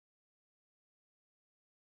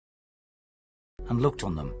and looked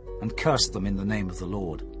on them, and cursed them in the name of the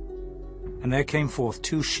Lord. And there came forth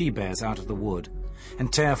 2 she-bears out of the wood,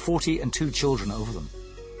 and bare 42 children over them.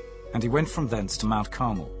 And he went from thence to Mount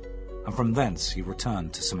Carmel, and from thence he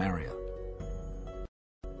returned to Samaria.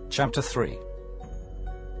 Chapter 3.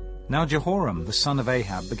 Now Jehoram the son of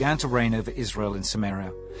Ahab began to reign over Israel in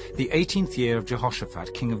Samaria, the 18th year of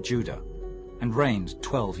Jehoshaphat king of Judah, and reigned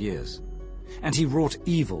 12 years. And he wrought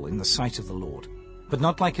evil in the sight of the Lord, but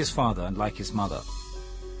not like his father and like his mother.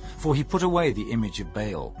 For he put away the image of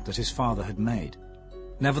Baal that his father had made.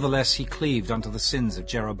 Nevertheless he cleaved unto the sins of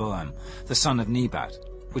Jeroboam the son of Nebat,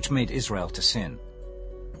 which made Israel to sin.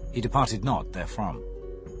 He departed not therefrom.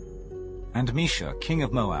 And Mesha king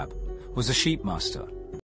of Moab was a sheepmaster.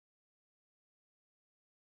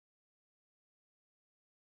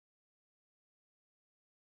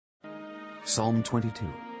 Psalm 22.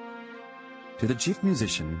 To the chief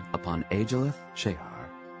musician upon Ageleth Shahar,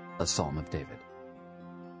 a psalm of David.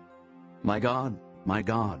 My God,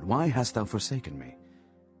 why hast thou forsaken me?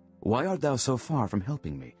 Why art thou so far from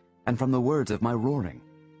helping me, and from the words of my roaring?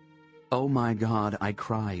 O my God, I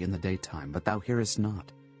cry in the daytime, but thou hearest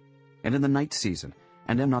not, and in the night season,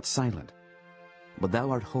 and am not silent. But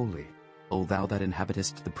thou art holy, O thou that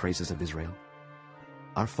inhabitest the praises of Israel.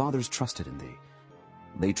 Our fathers trusted in thee.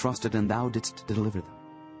 They trusted, and thou didst deliver them.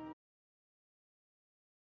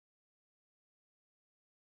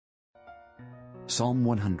 Psalm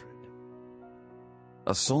 100.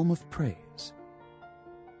 A psalm of praise.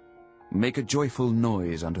 Make a joyful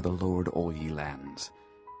noise unto the Lord, all ye lands.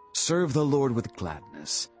 Serve the Lord with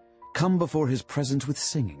gladness. Come before his presence with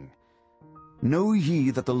singing. Know ye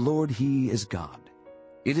that the Lord, he is God.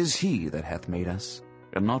 It is he that hath made us,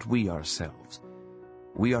 and not we ourselves.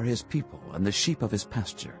 We are his people, and the sheep of his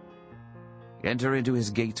pasture. Enter into his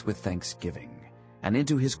gates with thanksgiving, and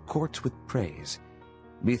into his courts with praise.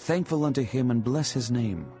 Be thankful unto him, and bless his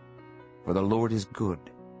name. For the Lord is good,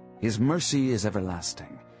 his mercy is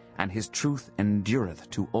everlasting, and his truth endureth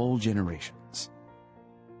to all generations.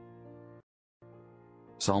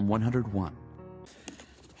 Psalm 101.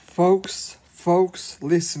 Folks,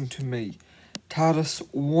 listen to me. Titus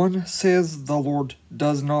 1 says the Lord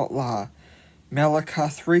does not lie. Malachi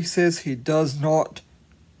 3 says he does not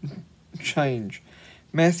change.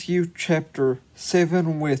 Matthew chapter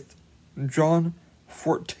 7 with John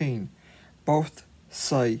 14 both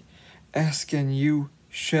say, ask and you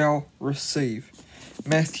shall receive.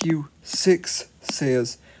 Matthew 6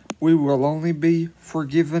 says, we will only be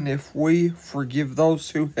forgiven if we forgive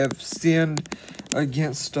those who have sinned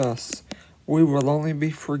against us. We will only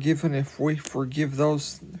be forgiven if we forgive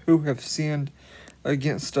those who have sinned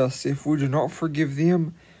against us. If we do not forgive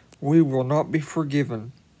them, we will not be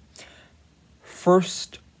forgiven. 1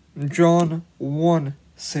 John 1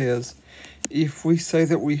 says, if we say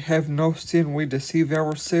that we have no sin, we deceive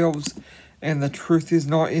ourselves, and the truth is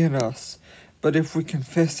not in us. But if we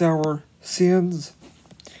confess our sins,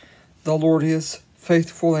 the Lord is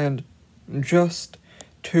faithful and just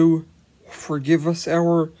to forgive us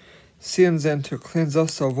our sins and to cleanse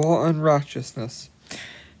us of all unrighteousness.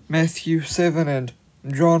 Matthew 7 and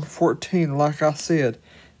John 14, like I said,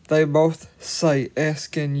 they both say,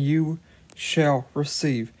 ask and you shall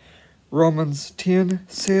receive. Romans 10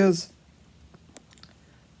 says,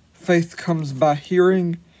 faith comes by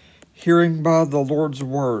hearing, hearing by the Lord's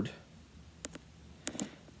word.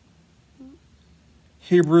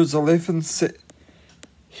 Hebrews 11 says,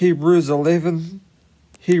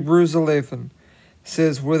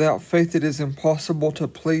 without faith it is impossible to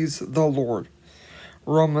please the Lord.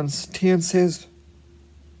 Romans 10 says,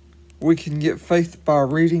 we can get faith by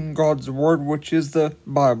reading God's word, which is the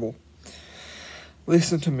Bible.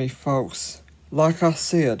 Listen to me, folks. Like I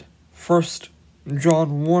said, 1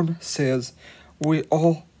 John 1 says, we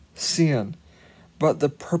all sin. But the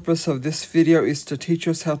purpose of this video is to teach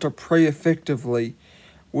us how to pray effectively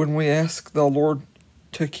when we ask the Lord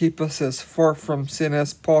to keep us as far from sin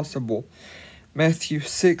as possible. Matthew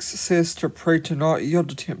 6 says to pray to not yield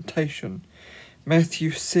to temptation.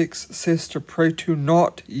 Matthew 6 says to pray to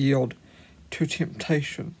not yield to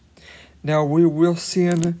temptation. Now we will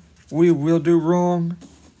sin, we will do wrong,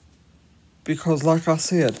 because like I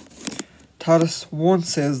said, Titus 1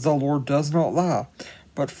 says the Lord does not lie.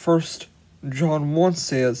 But 1 John 1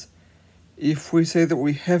 says, if we say that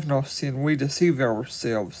we have no sin, we deceive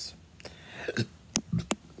ourselves.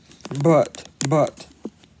 But,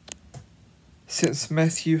 since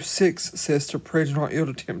Matthew 6 says to pray to not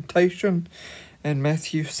yield to temptation, and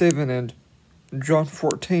Matthew 7 and John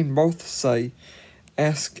 14 both say,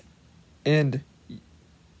 ask and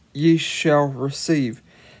ye shall receive.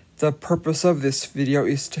 The purpose of this video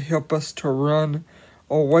is to help us to run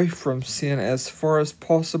away from sin as far as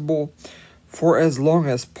possible for as long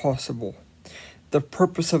as possible. The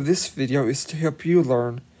purpose of this video is to help you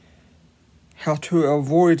learn how to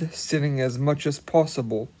avoid sinning as much as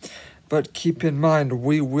possible. But keep in mind,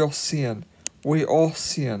 we will sin. We all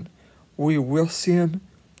sin. We will sin.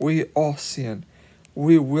 We all sin.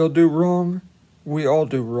 We will do wrong. We all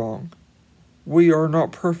do wrong. We are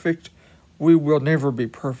not perfect. We will never be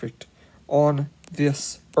perfect on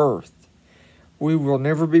this earth. We will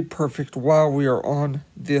never be perfect while we are on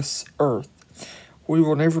this earth. We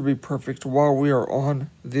will never be perfect while we are on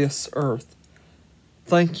this earth.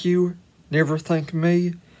 Thank you. Never thank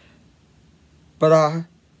me. But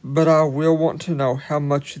I will want to know how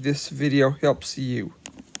much this video helps you.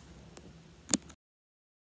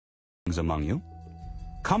 Among you,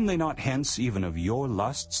 come they not hence even of your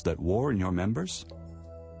lusts that war in your members?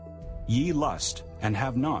 Ye lust, and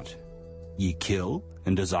have not. Ye kill,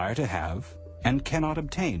 and desire to have, and cannot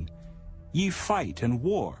obtain. Ye fight and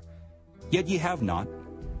war, yet ye have not,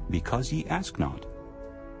 because ye ask not.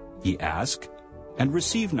 Ye ask, and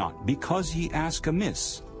receive not, because ye ask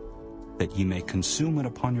amiss, that ye may consume it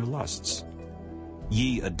upon your lusts.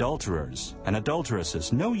 Ye adulterers and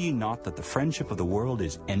adulteresses, know ye not that the friendship of the world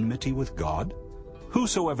is enmity with God?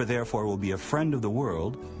 Whosoever therefore will be a friend of the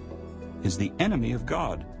world is the enemy of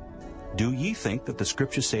God. Do ye think that the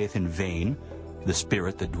Scripture saith in vain, the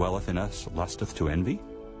Spirit that dwelleth in us lusteth to envy?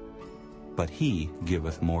 But he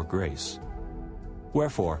giveth more grace.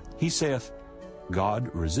 Wherefore he saith, God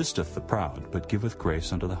resisteth the proud, but giveth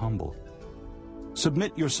grace unto the humble.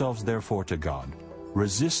 Submit yourselves therefore to God.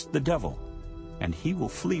 Resist the devil, and he will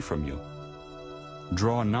flee from you.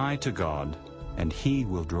 Draw nigh to God, and he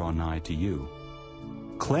will draw nigh to you.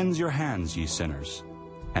 Cleanse your hands, ye sinners,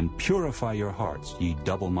 and purify your hearts, ye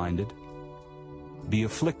double-minded. Be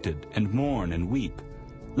afflicted, and mourn, and weep.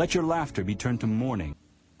 Let your laughter be turned to mourning.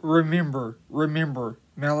 Remember,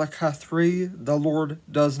 Malachi 3, the Lord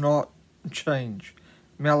does not change.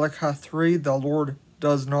 Malachi 3, the Lord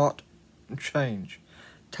does not change.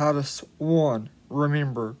 Titus 1,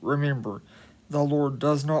 remember, the Lord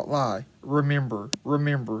does not lie. Remember,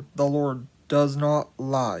 the Lord does not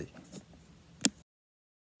lie.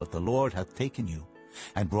 But the Lord hath taken you,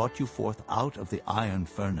 and brought you forth out of the iron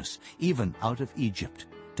furnace, even out of Egypt,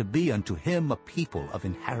 to be unto him a people of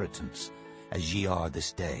inheritance, as ye are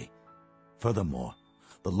this day. Furthermore,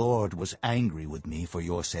 the Lord was angry with me for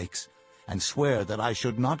your sakes, and sware that I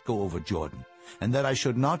should not go over Jordan, and that I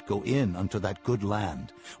should not go in unto that good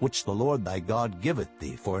land, which the Lord thy God giveth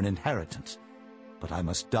thee for an inheritance. But I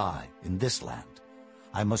must die in this land.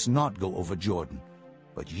 I must not go over Jordan,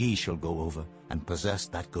 but ye shall go over and possess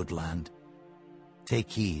that good land. Take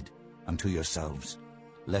heed unto yourselves,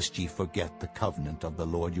 lest ye forget the covenant of the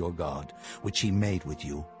Lord your God, which he made with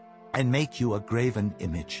you, and make you a graven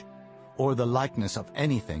image, or the likeness of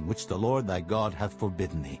anything which the Lord thy God hath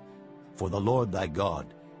forbidden thee. For the Lord thy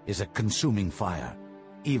God is a consuming fire,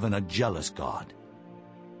 even a jealous God.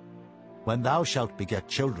 When thou shalt beget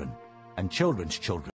children, and children's children,